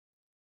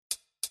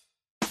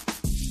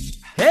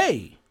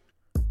Hey,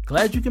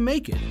 glad you can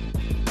make it.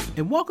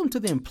 And welcome to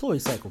the Employee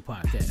Cycle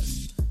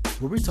Podcast,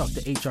 where we talk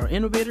to HR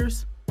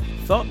innovators,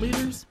 thought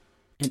leaders,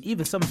 and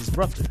even some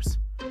disruptors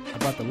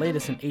about the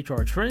latest in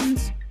HR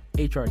trends,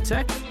 HR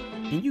tech,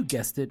 and you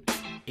guessed it,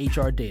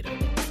 HR data.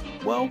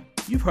 Well,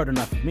 you've heard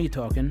enough of me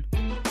talking.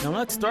 Now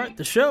let's start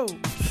the show.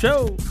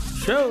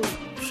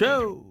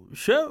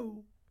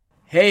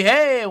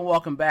 Hey, and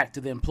welcome back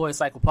to the Employee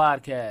Cycle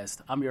Podcast.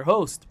 I'm your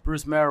host,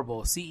 Bruce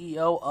Marable,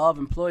 CEO of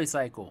Employee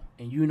Cycle.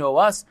 And you know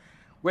us,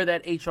 we're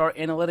that HR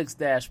analytics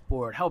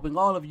dashboard, helping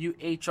all of you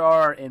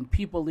HR and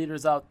people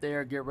leaders out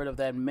there get rid of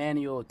that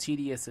manual,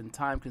 tedious, and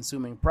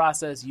time-consuming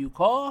process you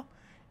call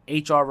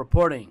HR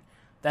reporting.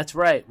 That's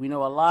right, we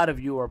know a lot of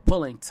you are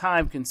pulling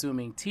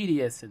time-consuming,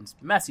 tedious, and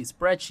messy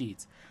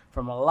spreadsheets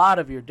from a lot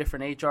of your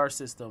different HR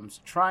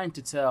systems, trying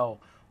to tell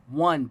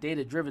one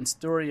data-driven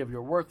story of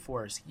your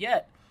workforce,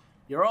 yet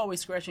you're always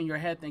scratching your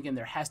head thinking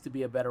there has to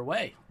be a better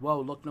way.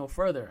 Well, look no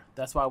further.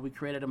 That's why we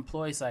created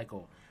Employee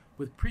Cycle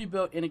with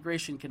pre-built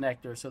integration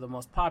connectors so the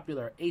most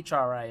popular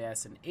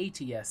HRIS and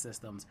ATS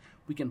systems.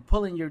 We can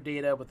pull in your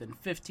data within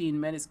 15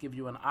 minutes, give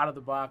you an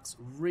out-of-the-box,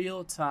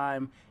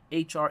 real-time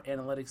HR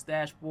analytics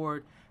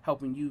dashboard,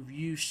 helping you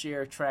view,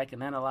 share, track,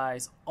 and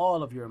analyze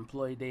all of your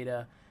employee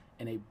data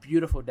in a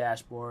beautiful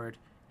dashboard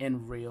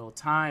in real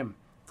time.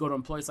 Go to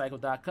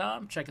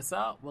employeecycle.com, check us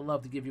out. We'd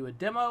love to give you a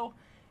demo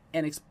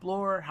and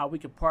explore how we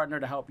can partner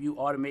to help you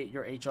automate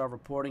your HR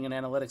reporting and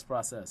analytics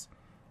process.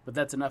 But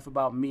that's enough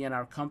about me and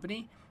our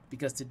company,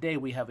 because today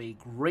we have a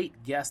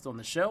great guest on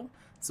the show.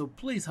 So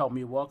please help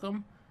me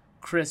welcome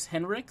Chris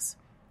Henrichs.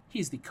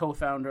 He's the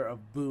co-founder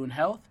of Boone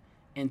Health.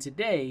 And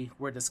today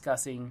we're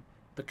discussing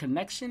the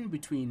connection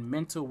between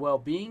mental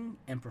well-being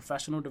and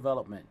professional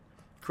development.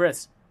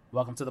 Chris,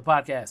 welcome to the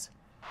podcast.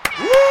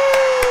 Woo!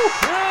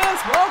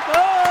 Chris,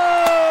 welcome!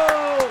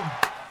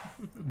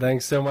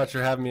 Thanks so much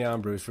for having me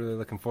on, Bruce. Really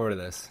looking forward to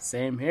this.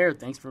 Same here.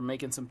 Thanks for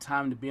making some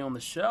time to be on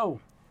the show.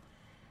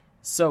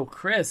 So,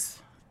 Chris,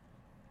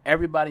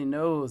 everybody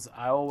knows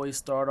I always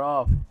start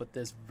off with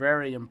this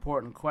very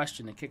important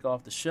question to kick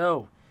off the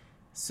show.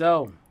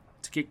 So,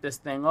 to kick this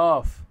thing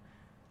off,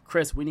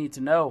 Chris, we need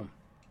to know,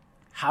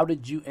 how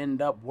did you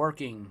end up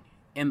working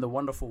in the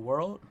wonderful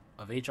world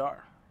of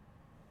HR?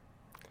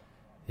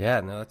 Yeah,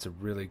 no, that's a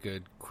really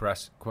good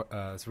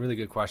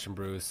question,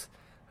 Bruce.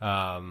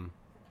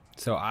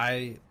 So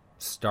I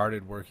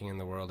started working in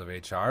the world of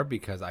HR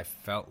because I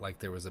felt like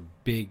there was a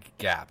big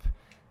gap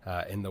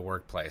in the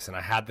workplace. And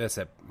I had this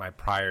at my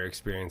prior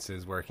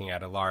experiences working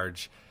at a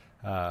large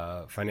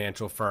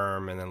financial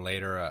firm and then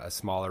later a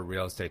smaller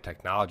real estate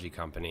technology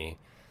company.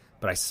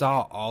 But I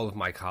saw all of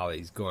my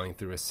colleagues going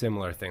through a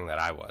similar thing that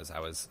I was.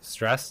 I was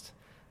stressed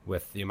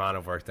with the amount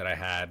of work that I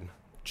had,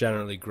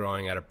 generally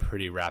growing at a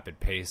pretty rapid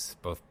pace,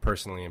 both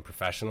personally and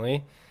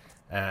professionally.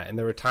 And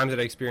there were times that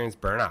I experienced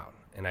burnout.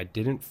 And I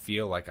didn't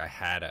feel like I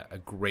had a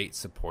great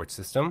support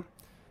system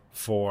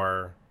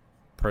for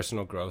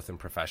personal growth and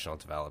professional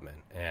development,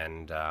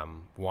 and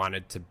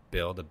wanted to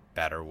build a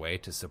better way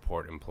to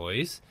support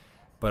employees,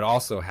 but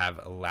also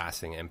have a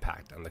lasting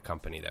impact on the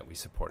company that we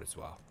support as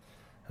well.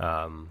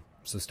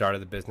 So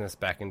started the business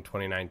back in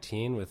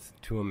 2019 with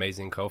two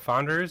amazing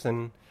co-founders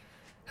and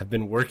have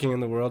been working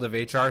in the world of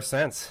HR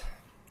since.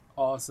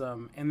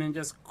 Awesome. And then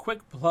just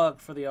quick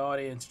plug for the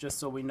audience, just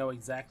so we know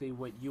exactly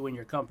what you and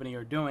your company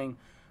are doing.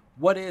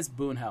 What is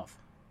Boone Health?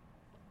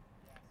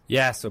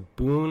 Yeah, so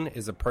Boone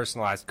is a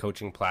personalized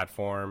coaching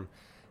platform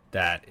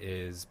that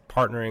is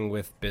partnering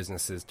with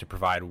businesses to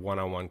provide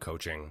one-on-one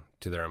coaching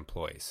to their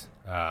employees.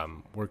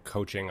 We're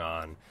coaching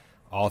on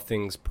all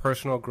things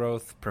personal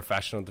growth,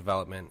 professional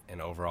development,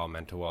 and overall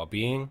mental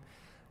well-being,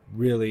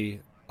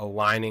 really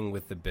aligning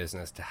with the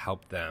business to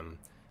help them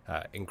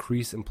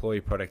increase employee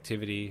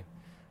productivity,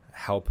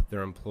 help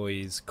their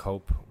employees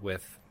cope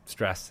with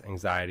stress,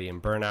 anxiety,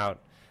 and burnout,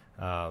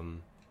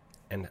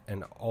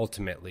 and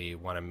ultimately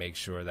want to make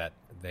sure that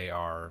they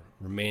are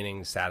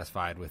remaining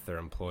satisfied with their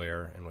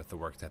employer and with the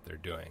work that they're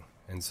doing.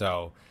 And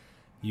so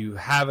you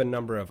have a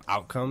number of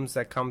outcomes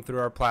that come through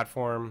our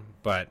platform,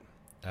 but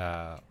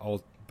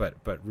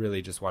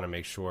really just want to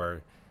make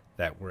sure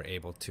that we're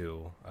able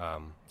to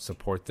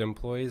support the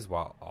employees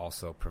while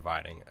also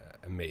providing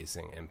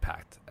amazing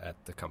impact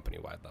at the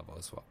company-wide level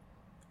as well.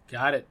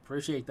 Got it.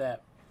 Appreciate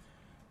that.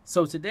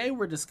 So today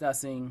we're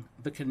discussing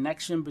the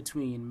connection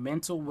between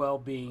mental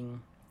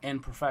well-being and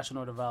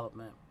professional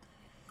development.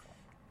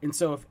 And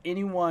so if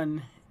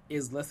anyone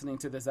is listening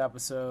to this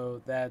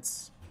episode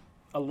that's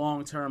a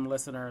long-term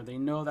listener, they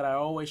know that I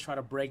always try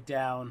to break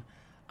down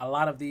a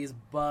lot of these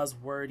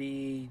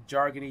buzzwordy,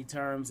 jargony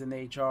terms in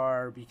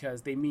HR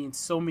because they mean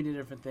so many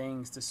different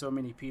things to so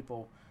many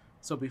people.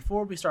 So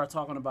before we start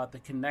talking about the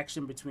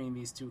connection between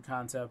these two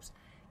concepts,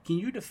 can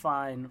you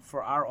define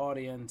for our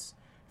audience,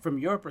 from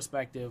your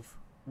perspective,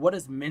 what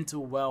does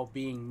mental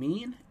well-being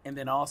mean? And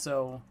then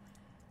also,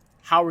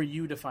 how are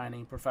you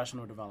defining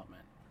professional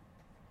development?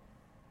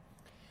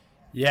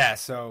 Yeah,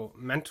 so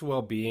mental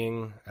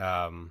well-being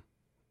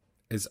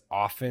is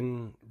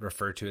often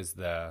referred to as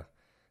the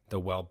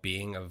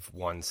well-being of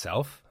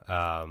oneself.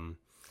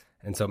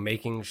 And so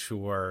making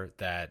sure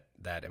that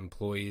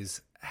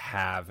employees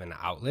have an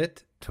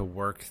outlet to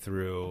work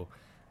through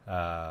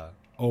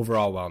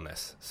overall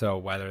wellness. So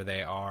whether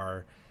they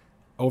are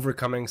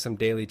overcoming some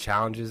daily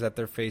challenges that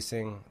they're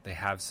facing, they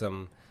have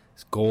some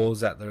goals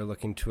that they're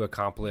looking to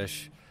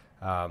accomplish.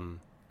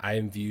 I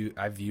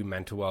view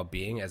mental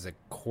well-being as a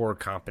core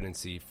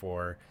competency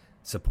for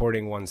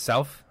supporting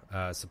oneself,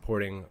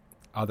 supporting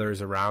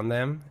others around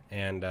them,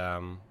 and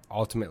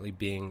ultimately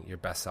being your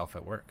best self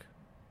at work.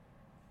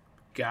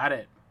 Got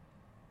it.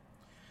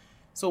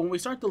 So when we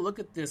start to look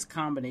at this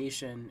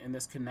combination and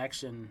this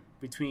connection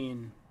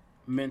between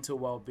mental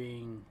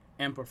well-being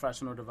and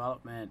professional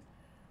development,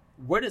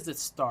 where does it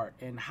start,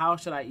 and how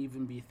should I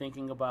even be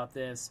thinking about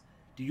this?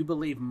 Do you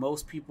believe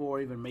most people are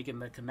even making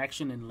the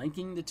connection and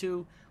linking the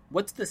two?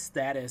 What's the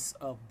status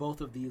of both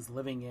of these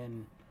living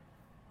in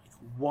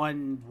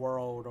one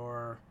world,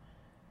 or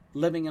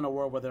living in a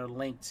world where they're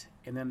linked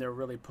and then they're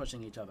really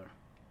pushing each other?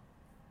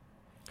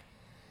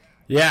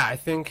 Yeah, I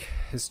think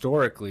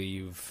historically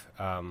you've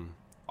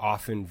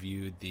often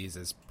viewed these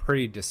as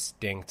pretty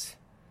distinct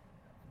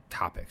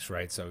topics,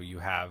 right? So you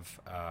have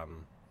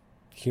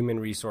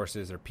human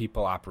resources or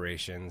people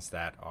operations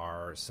that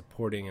are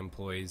supporting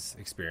employees'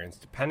 experience,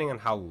 depending on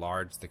how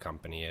large the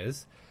company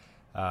is.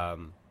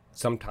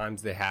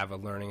 Sometimes they have a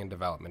learning and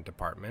development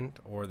department,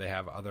 or they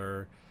have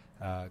other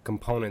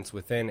components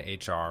within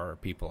HR or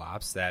people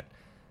ops that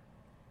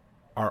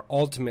are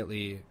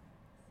ultimately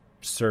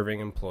serving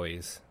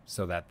employees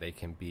so that they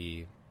can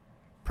be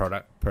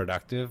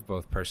productive,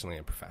 both personally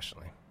and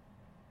professionally.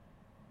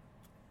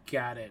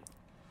 Got it.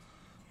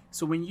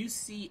 So when you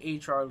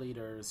see HR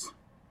leaders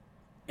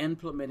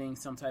implementing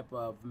some type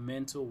of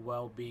mental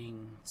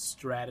well-being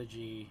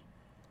strategy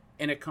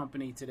in a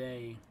company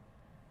today,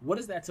 what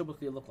does that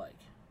typically look like?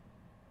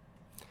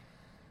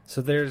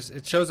 So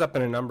it shows up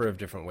in a number of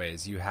different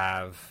ways. You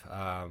have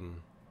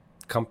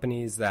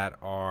companies that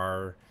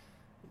are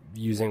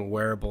using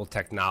wearable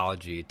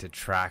technology to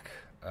track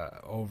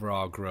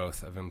overall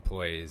growth of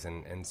employees,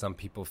 and some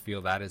people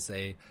feel that is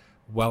a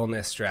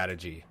wellness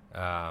strategy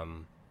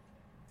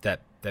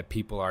that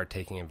people are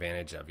taking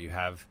advantage of. You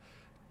have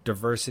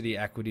diversity,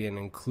 equity, and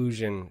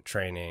inclusion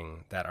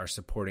training that are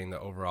supporting the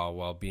overall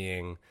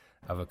well-being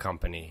of a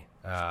company,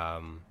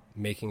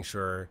 making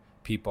sure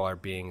people are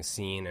being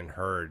seen and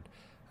heard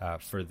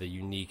for the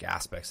unique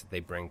aspects that they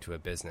bring to a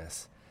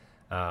business.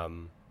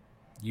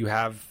 You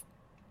have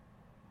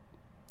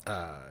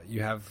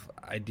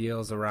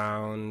ideals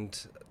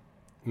around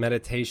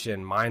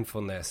meditation,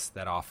 mindfulness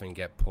that often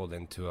get pulled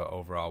into an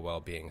overall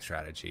well-being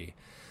strategy.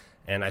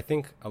 And I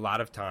think a lot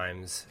of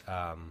times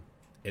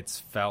it's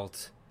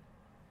felt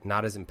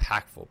not as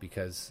impactful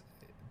because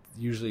it's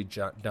usually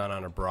done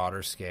on a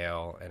broader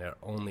scale, and it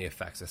only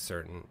affects a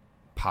certain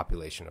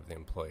population of the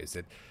employees.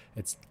 It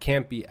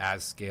can't be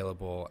as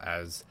scalable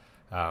as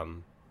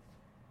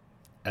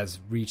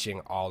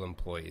reaching all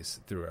employees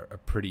through a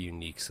pretty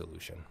unique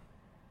solution.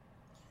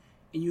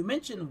 And you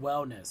mentioned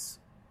wellness,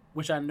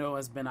 which I know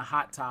has been a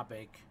hot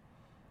topic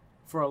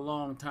for a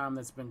long time,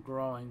 that's been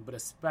growing, but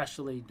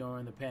especially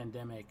during the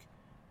pandemic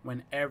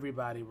when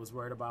everybody was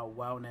worried about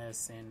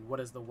wellness and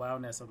what is the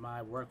wellness of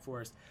my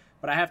workforce.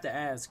 But I have to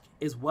ask,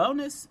 is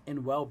wellness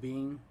and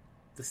well-being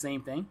the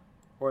same thing,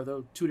 or are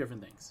those two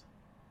different things?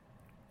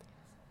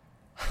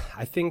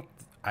 I think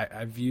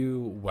I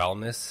view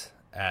wellness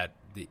at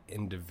the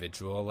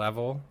individual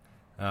level.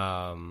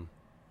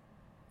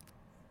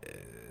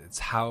 It's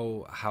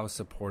how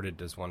supported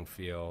does one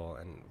feel,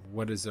 and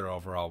what does their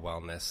overall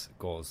wellness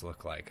goals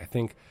look like? I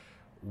think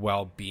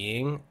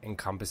well-being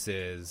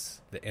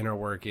encompasses the inner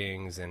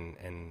workings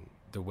and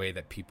the way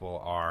that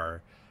people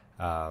are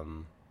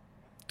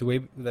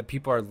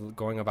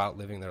going about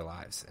living their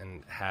lives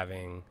and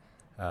having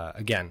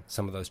again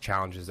some of those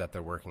challenges that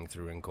they're working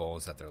through and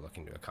goals that they're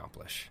looking to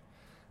accomplish.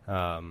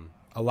 A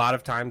lot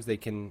of times they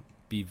can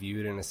be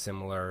viewed in a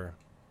similar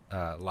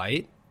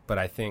light, but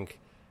I think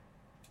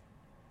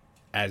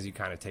as you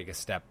kind of take a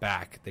step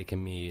back, they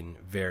can mean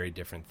very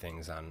different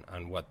things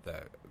on what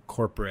the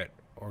corporate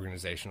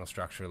organizational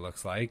structure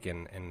looks like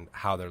and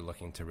how they're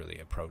looking to really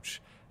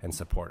approach and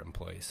support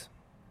employees.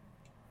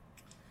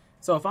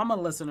 So if I'm a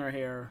listener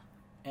here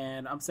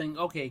and I'm saying,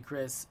 okay,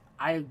 Chris,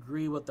 I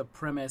agree with the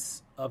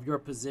premise of your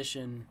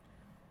position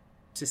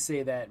to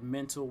say that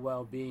mental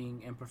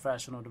well-being and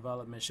professional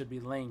development should be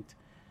linked,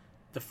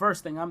 the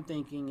first thing I'm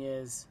thinking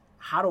is,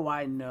 how do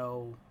I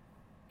know,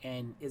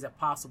 and is it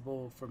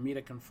possible for me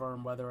to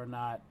confirm whether or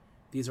not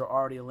these are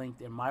already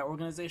linked in my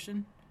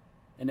organization?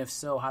 And if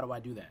so, how do I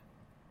do that?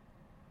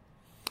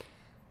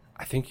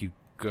 I think you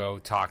go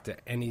talk to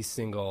any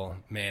single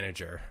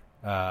manager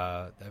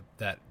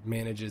that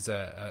manages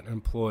an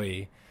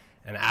employee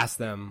and ask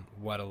them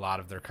what a lot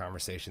of their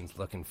conversations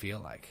look and feel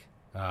like.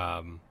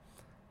 A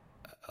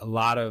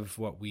lot of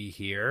what we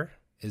hear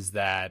is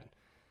that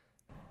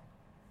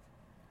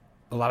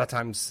a lot of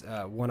times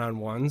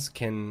one-on-ones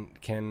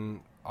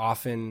can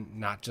often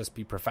not just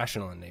be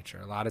professional in nature.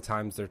 A lot of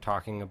times they're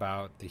talking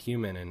about the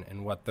human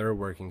and what they're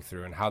working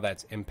through and how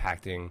that's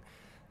impacting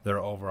their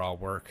overall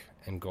work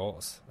and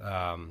goals.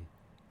 And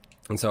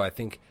so I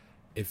think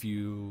if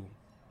you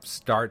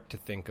start to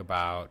think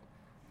about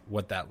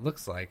what that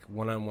looks like,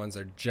 one-on-ones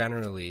are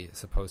generally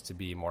supposed to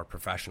be more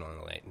professional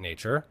in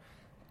nature,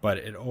 but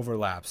it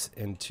overlaps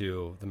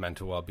into the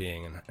mental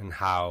well-being and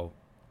how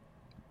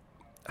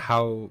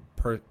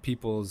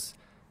people's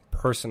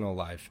personal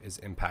life is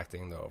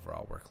impacting the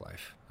overall work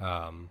life. So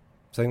I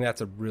think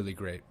that's a really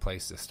great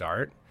place to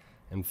start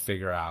and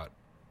figure out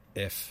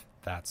if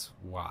that's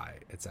why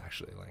it's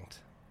actually linked.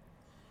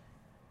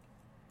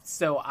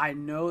 So I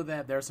know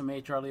that there's some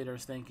HR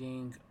leaders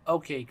thinking,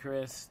 okay,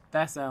 Chris,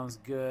 that sounds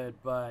good,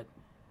 but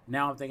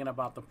now I'm thinking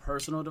about the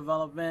personal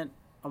development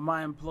of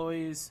my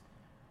employees.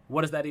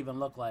 What does that even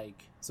look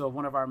like? So if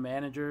one of our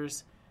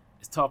managers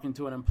is talking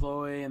to an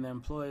employee and the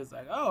employee is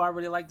like, oh, I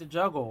really like to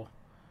juggle,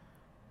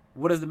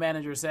 what does the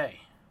manager say?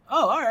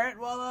 Oh, all right,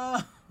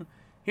 well,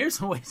 here's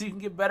some ways you can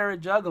get better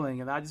at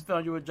juggling, and I just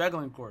found you a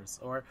juggling course.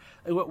 Or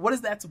what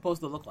is that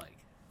supposed to look like?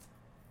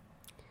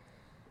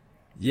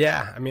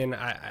 Yeah, I mean,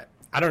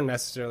 I don't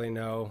necessarily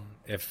know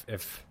if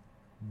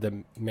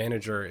the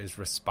manager is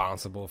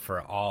responsible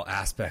for all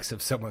aspects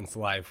of someone's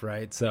life,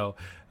 right? So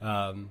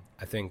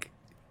I think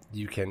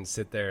you can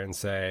sit there and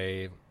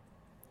say,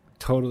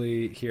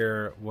 totally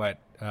hear what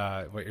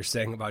you're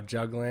saying about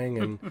juggling,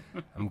 and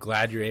I'm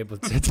glad you're able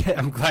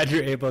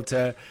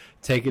to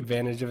take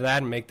advantage of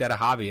that and make that a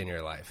hobby in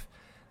your life.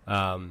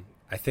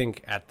 I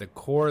think at the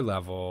core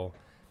level,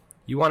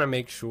 you want to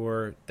make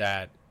sure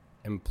that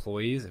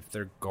employees, if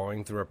they're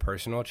going through a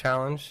personal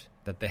challenge,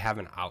 that they have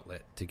an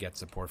outlet to get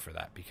support for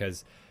that.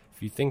 Because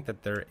if you think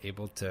that they're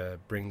able to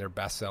bring their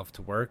best self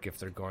to work, if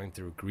they're going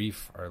through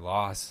grief or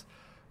loss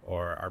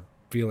or are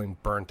feeling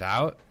burnt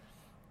out,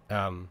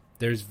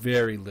 there's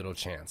very little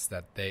chance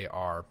that they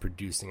are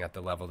producing at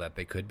the level that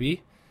they could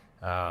be,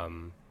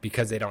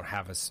 because they don't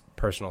have a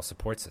personal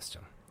support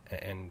system.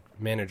 And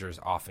managers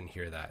often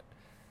hear that.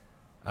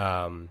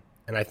 And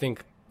I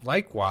think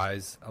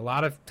likewise, a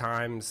lot of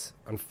times,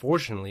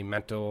 unfortunately,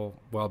 mental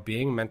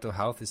well-being, mental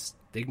health is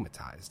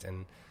stigmatized,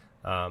 and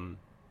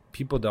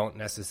people don't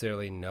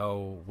necessarily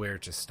know where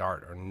to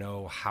start or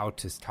know how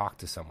to talk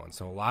to someone.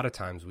 So a lot of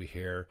times we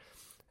hear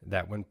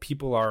that when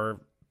people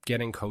are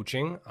getting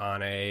coaching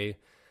on a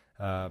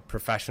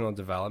professional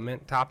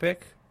development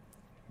topic,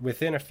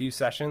 within a few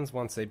sessions,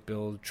 once they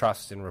build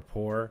trust and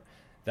rapport,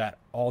 that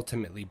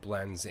ultimately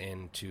blends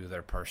into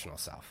their personal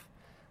self.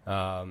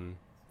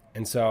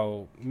 And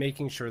so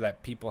making sure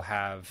that people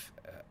have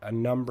a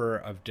number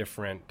of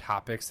different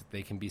topics that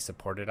they can be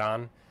supported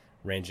on,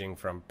 ranging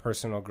from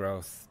personal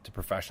growth to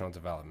professional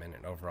development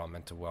and overall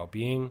mental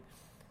well-being.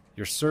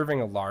 You're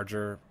serving a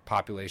larger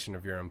population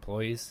of your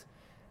employees,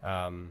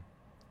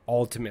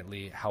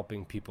 ultimately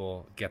helping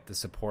people get the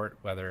support,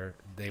 whether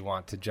they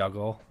want to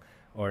juggle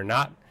or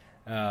not.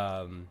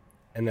 And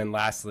then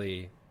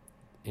lastly,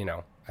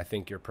 I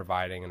think you're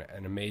providing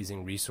an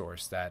amazing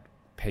resource that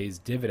pays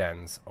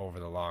dividends over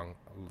the long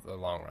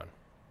run.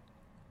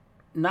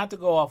 Not to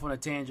go off on a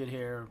tangent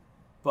here,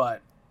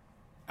 but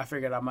I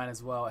figured I might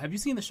as well. Have you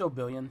seen the show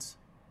Billions?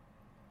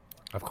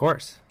 Of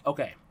course.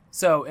 Okay.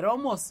 So it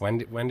almost...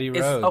 Wendy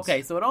Rhodes.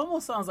 Okay, so it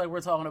almost sounds like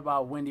we're talking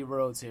about Wendy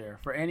Rhodes here.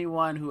 For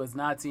anyone who has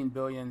not seen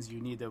Billions,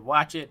 you need to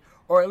watch it,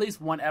 or at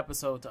least one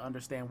episode to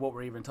understand what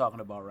we're even talking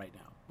about right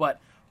now. But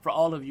for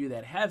all of you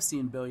that have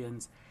seen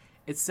Billions,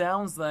 it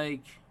sounds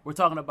like we're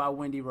talking about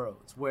Wendy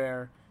Rhodes,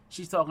 where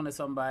she's talking to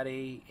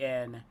somebody,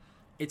 and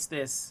it's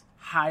this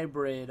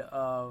hybrid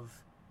of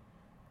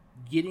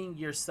getting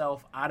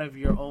yourself out of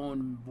your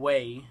own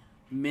way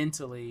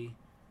mentally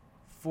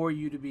for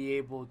you to be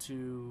able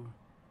to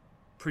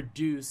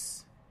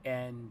produce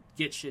and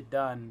get shit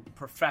done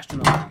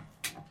professionally.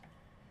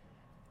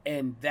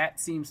 And that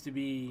seems to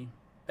be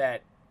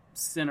that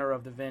center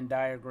of the Venn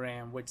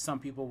diagram, which some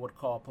people would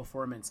call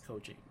performance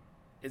coaching.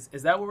 Is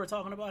that what we're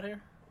talking about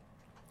here?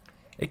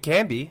 It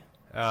can be.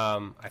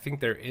 I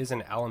think there is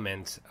an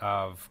element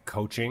of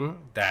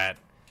coaching that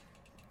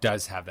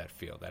does have that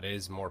feel, that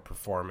is more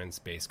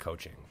performance-based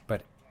coaching.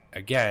 But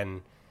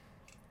again,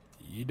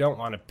 you don't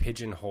want to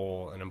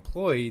pigeonhole an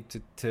employee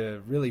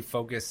to really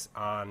focus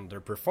on their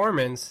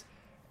performance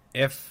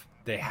if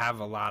they have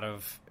a lot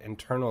of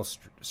internal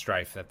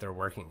strife that they're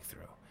working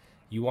through.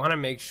 You want to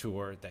make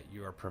sure that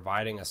you are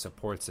providing a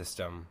support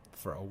system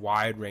for a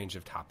wide range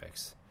of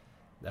topics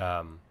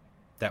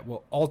that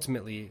will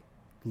ultimately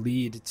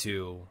lead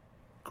to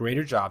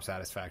greater job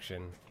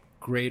satisfaction,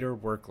 greater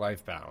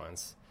work-life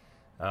balance,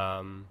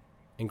 and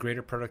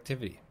greater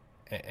productivity.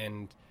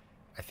 And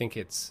I think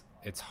it's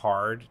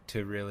hard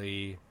to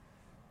really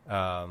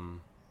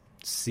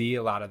see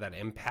a lot of that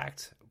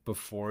impact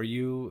before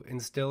you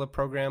instill a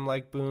program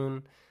like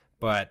Boone.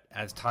 But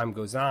as time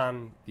goes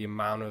on, the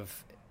amount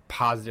of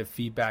positive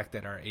feedback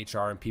that our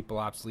HR and people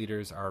ops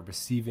leaders are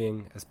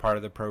receiving as part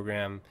of the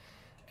program,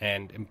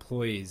 and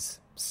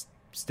employees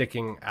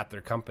sticking at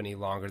their company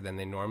longer than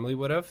they normally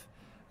would have,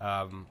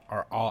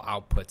 are all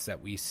outputs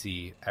that we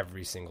see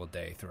every single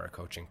day through our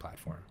coaching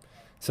platform.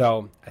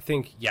 So I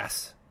think,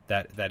 yes,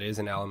 that is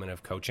an element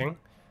of coaching,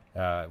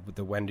 with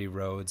the Wendy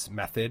Rhodes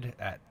method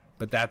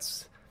but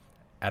that's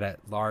at a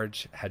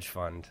large hedge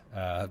fund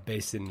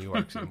based in New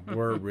York. So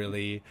we're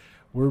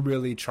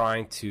really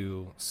trying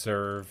to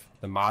serve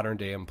the modern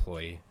day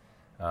employee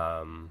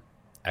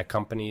at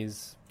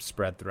companies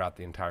spread throughout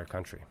the entire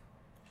country.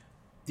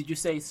 Did you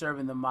say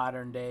serving the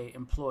modern day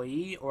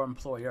employee or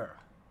employer?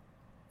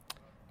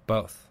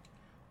 Both.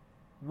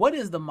 What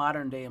is the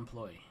modern day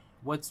employee?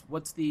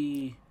 What's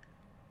the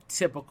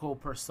typical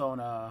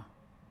persona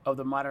of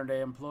the modern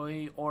day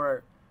employee?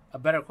 Or a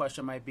better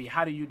question might be,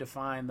 how do you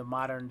define the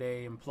modern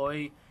day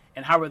employee,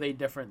 and how are they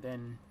different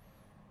than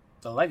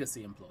the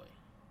legacy employee?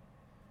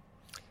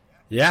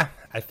 Yeah,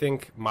 I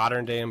think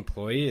modern day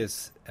employee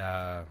is,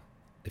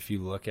 if you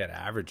look at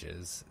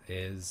averages,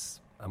 is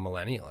a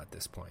millennial at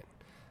this point.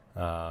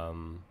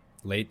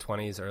 Late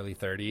 20s, early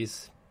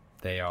 30s.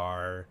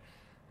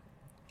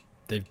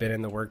 They've been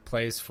in the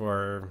workplace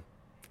for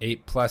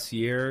 8+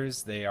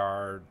 years. They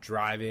are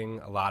driving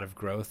a lot of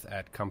growth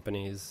at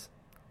companies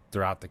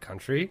throughout the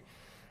country.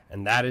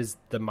 And that is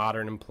the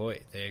modern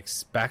employee. They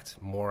expect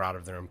more out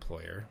of their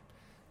employer.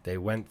 They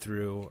went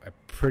through a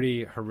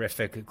pretty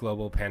horrific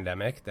global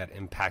pandemic that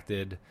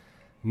impacted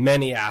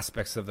many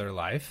aspects of their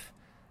life.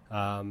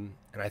 And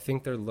I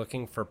think they're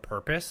looking for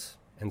purpose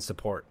and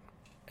support.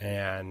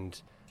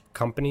 And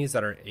companies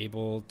that are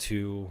able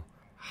to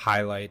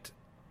highlight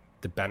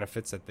the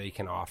benefits that they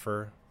can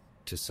offer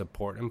to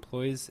support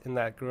employees in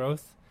that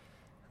growth,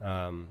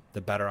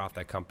 the better off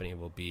that company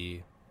will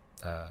be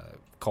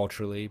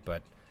culturally,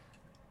 but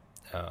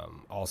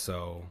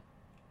also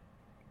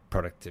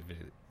productivity,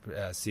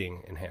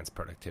 seeing enhanced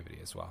productivity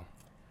as well.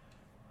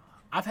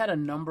 I've had a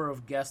number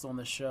of guests on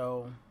the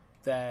show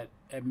that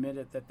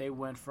admitted that they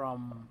went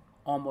from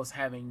almost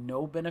having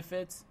no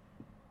benefits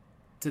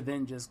to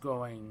then just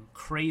going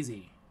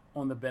crazy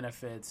on the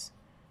benefits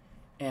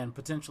and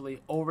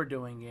potentially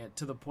overdoing it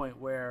to the point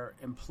where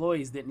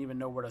employees didn't even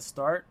know where to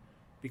start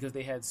because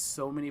they had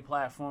so many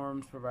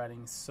platforms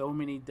providing so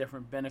many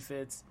different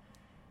benefits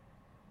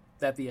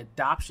that the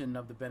adoption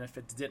of the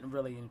benefits didn't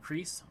really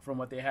increase from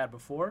what they had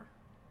before,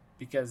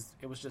 because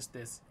it was just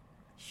this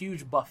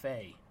huge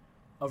buffet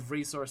of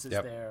resources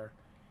there,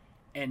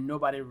 and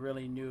nobody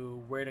really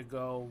knew where to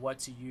go, what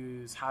to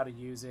use, how to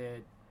use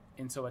it,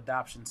 and so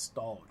adoption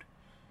stalled.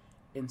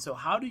 And so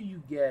how do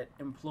you get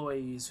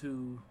employees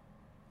who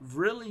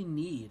really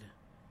need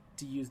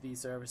to use these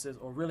services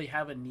or really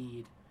have a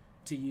need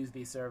to use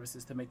these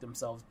services to make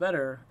themselves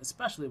better,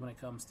 especially when it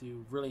comes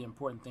to really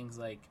important things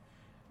like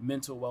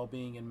mental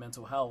well-being and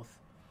mental health,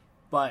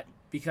 but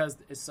because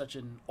it's such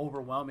an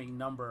overwhelming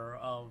number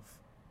of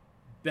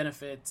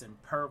benefits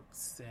and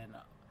perks and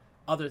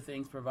other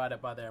things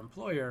provided by their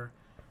employer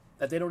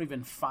that they don't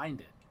even find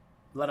it,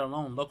 let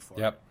alone look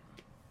for it.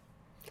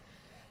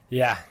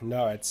 Yeah,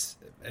 no,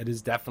 it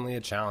is definitely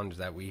a challenge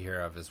that we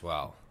hear of as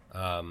well.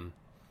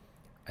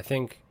 I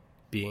think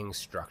being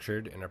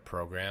structured in a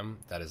program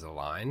that is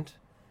aligned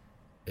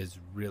is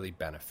really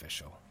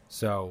beneficial.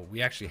 So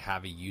we actually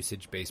have a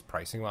usage-based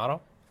pricing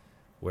model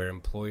where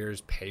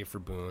employers pay for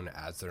Boone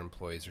as their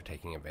employees are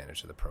taking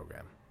advantage of the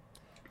program.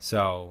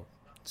 So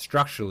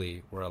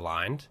structurally, we're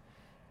aligned,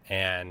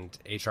 and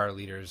HR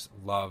leaders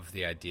love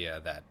the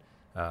idea that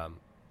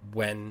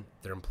when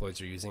their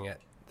employees are using it,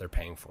 they're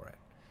paying for it.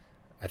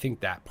 I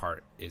think that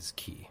part is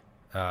key.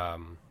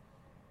 The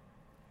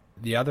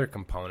other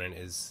component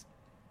is,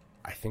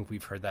 I think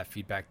we've heard that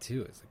feedback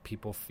too, is like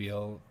people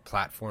feel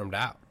platformed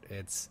out.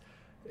 It's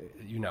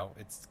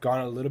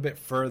gone a little bit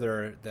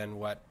further than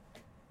what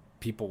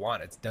people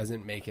want. It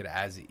doesn't make it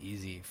as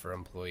easy for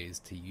employees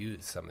to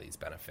use some of these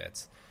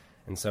benefits.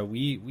 And so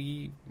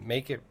we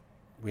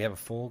have a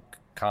full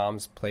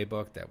comms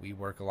playbook that we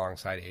work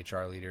alongside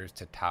HR leaders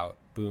to tout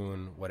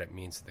Boone, what it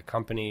means to the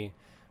company.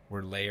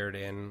 We're layered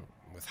in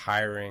with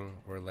hiring.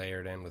 We're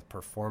layered in with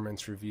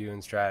performance review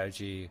and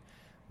strategy.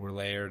 We're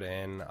layered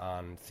in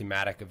on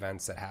thematic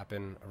events that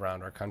happen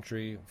around our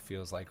country. It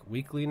feels like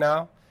weekly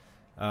now.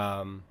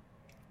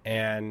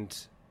 And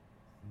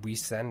we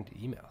send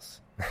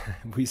emails.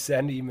 We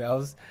send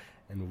emails,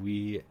 and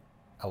we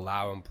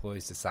allow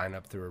employees to sign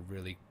up through a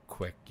really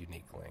quick,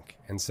 unique link.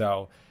 And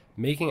so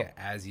making it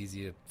as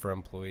easy for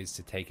employees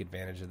to take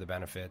advantage of the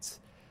benefits.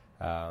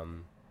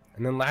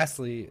 And then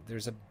lastly,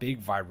 there's a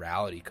big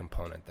virality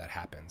component that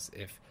happens.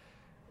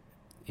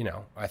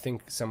 I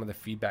think some of the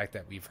feedback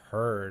that we've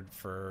heard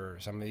for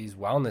some of these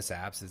wellness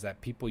apps is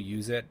that people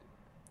use it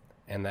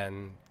and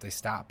then they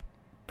stop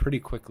pretty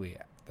quickly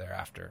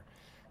thereafter.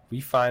 We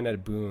find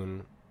at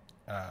Boone,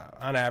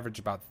 on average,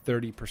 about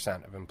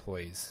 30% of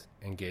employees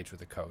engage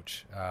with a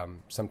coach.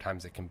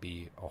 Sometimes it can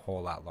be a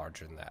whole lot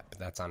larger than that, but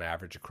that's on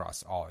average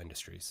across all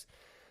industries.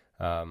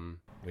 We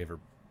have a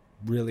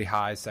really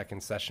high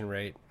second session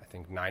rate. I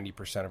think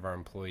 90% of our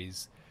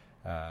employees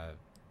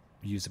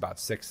use about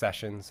 6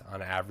 sessions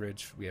on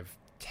average. We have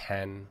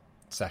 10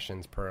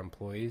 sessions per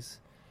employees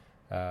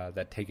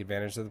that take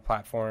advantage of the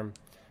platform.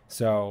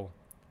 So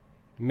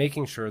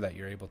making sure that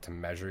you're able to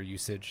measure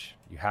usage,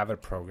 you have a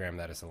program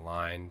that is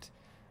aligned,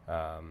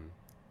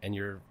 and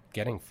you're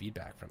getting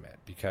feedback from it,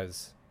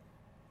 because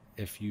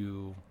if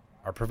you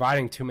are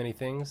providing too many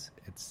things,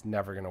 it's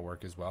never going to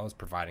work as well as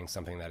providing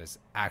something that is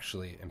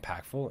actually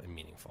impactful and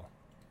meaningful.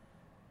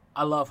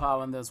 I love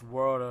how in this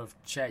world of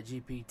Chat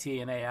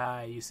GPT and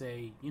AI, you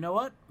say, you know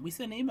what? We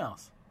send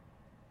emails,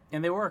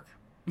 and they work.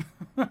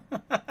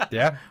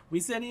 Yeah.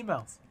 We send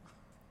emails.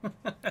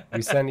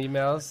 We send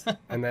emails,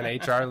 and then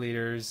HR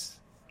leaders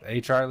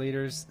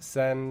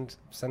send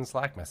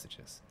Slack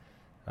messages.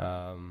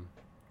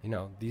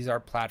 These are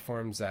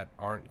platforms that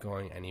aren't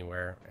going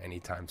anywhere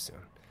anytime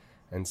soon.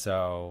 And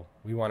so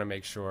we want to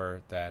make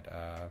sure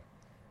that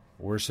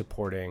we're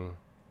supporting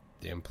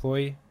the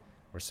employee,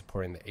 we're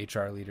supporting the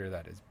HR leader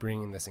that is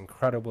bringing this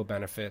incredible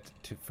benefit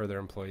for their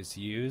employees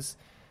to use,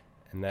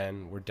 and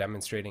then we're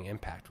demonstrating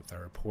impact with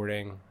our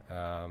reporting,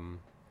 and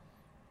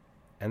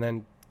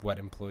then what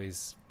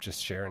employees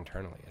just share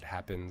internally. It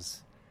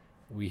happens.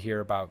 We hear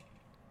about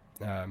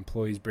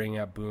employees bringing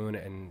up Boone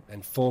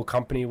and full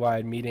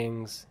company-wide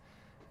meetings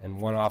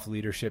and one-off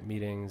leadership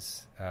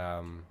meetings,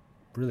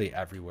 really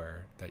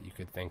everywhere that you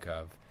could think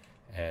of.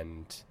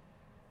 And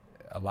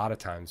a lot of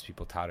times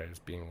people tout it as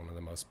being one of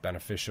the most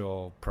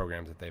beneficial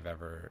programs that they've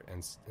ever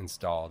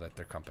installed at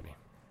their company.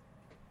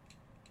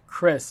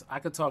 Chris, I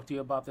could talk to you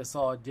about this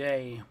all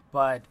day,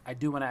 but I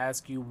do want to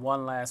ask you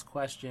one last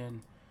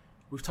question.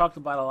 We've talked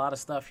about a lot of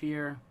stuff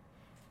here,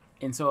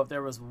 and so if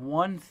there was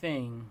one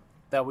thing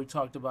that we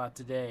talked about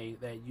today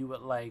that you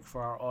would like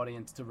for our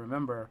audience to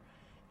remember,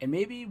 and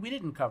maybe we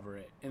didn't cover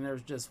it, and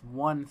there's just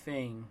one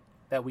thing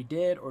that we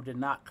did or did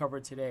not cover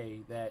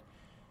today that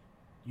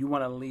you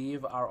want to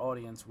leave our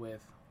audience with,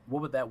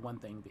 what would that one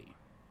thing be?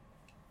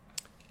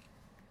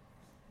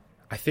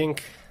 I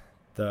think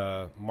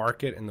the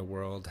market in the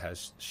world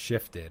has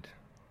shifted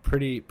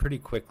pretty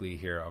quickly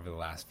here over the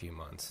last few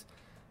months.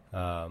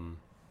 I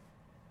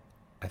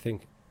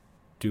think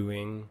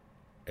doing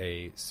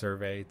a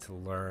survey to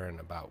learn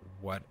about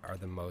what are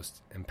the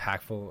most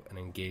impactful and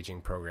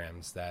engaging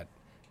programs that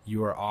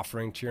you are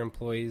offering to your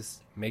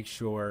employees, make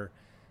sure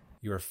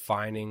you're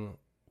finding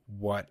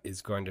what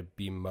is going to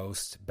be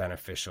most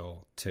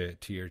beneficial to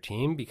your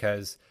team,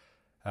 because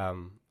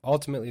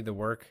ultimately the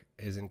work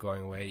isn't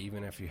going away.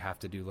 Even if you have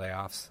to do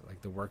layoffs,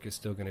 like, the work is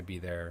still going to be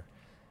there.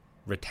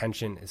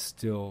 Retention is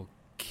still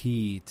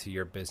key to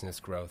your business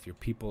growth. Your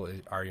people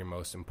are your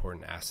most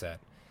important asset.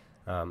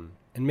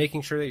 And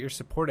making sure that you're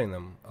supporting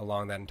them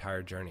along that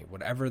entire journey,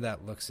 whatever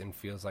that looks and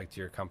feels like to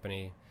your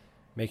company,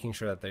 making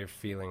sure that they're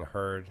feeling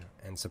heard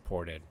and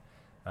supported.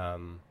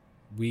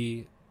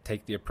 We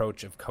take the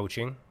approach of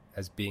coaching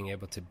as being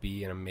able to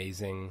be an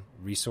amazing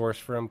resource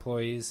for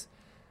employees.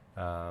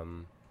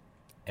 And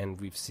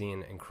we've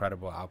seen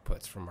incredible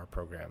outputs from our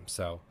program.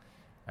 So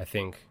I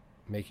think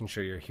making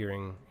sure you're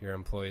hearing your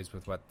employees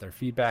with what their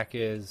feedback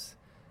is,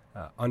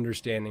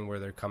 understanding where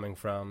they're coming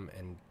from,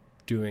 and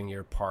doing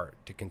your part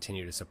to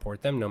continue to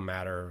support them no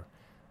matter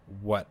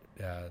what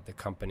the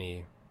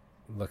company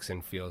looks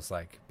and feels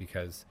like,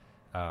 because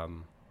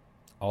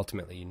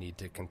ultimately you need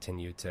to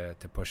continue to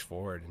push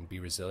forward and be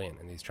resilient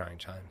in these trying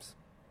times.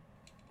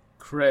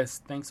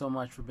 Chris, thanks so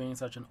much for being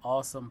such an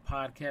awesome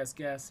podcast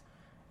guest.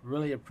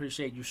 Really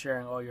appreciate you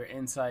sharing all your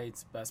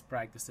insights, best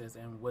practices,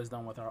 and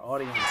wisdom with our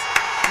audience.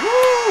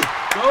 Woo!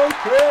 Go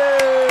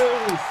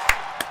Chris!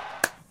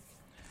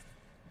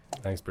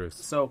 Thanks, Bruce.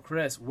 So,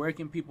 Chris, where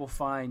can people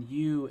find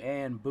you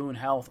and Boone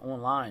Health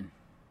online?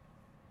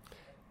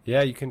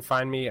 Yeah, you can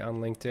find me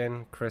on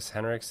LinkedIn, Chris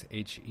Henrichs,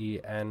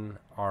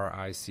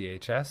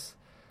 Henrichs,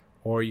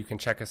 or you can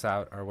check us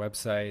out, our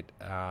website,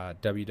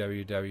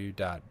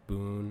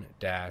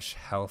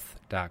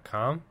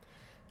 www.boone-health.com.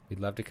 We'd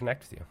love to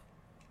connect with you.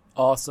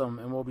 Awesome,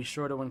 and we'll be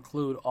sure to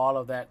include all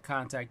of that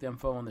contact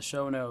info in the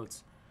show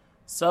notes.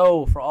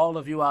 So, for all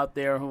of you out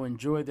there who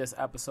enjoyed this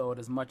episode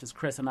as much as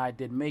Chris and I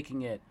did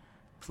making it,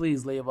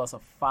 please leave us a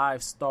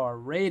 5-star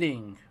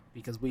rating,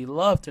 because we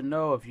love to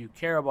know if you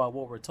care about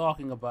what we're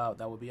talking about.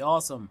 That would be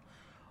awesome.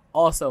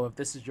 Also, if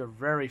this is your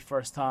very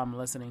first time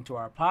listening to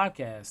our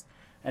podcast,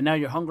 and now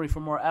you're hungry for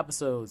more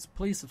episodes,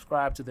 please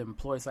subscribe to the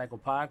Employee Cycle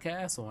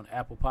Podcast on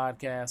Apple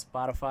Podcasts,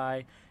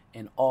 Spotify,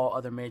 and all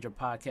other major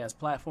podcast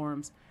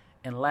platforms.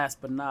 And last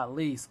but not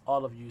least,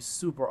 all of you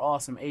super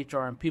awesome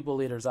HR and people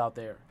leaders out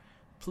there,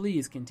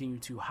 please continue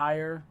to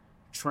hire,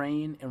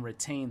 train, and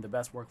retain the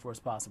best workforce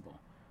possible.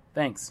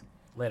 Thanks.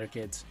 Later,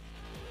 kids.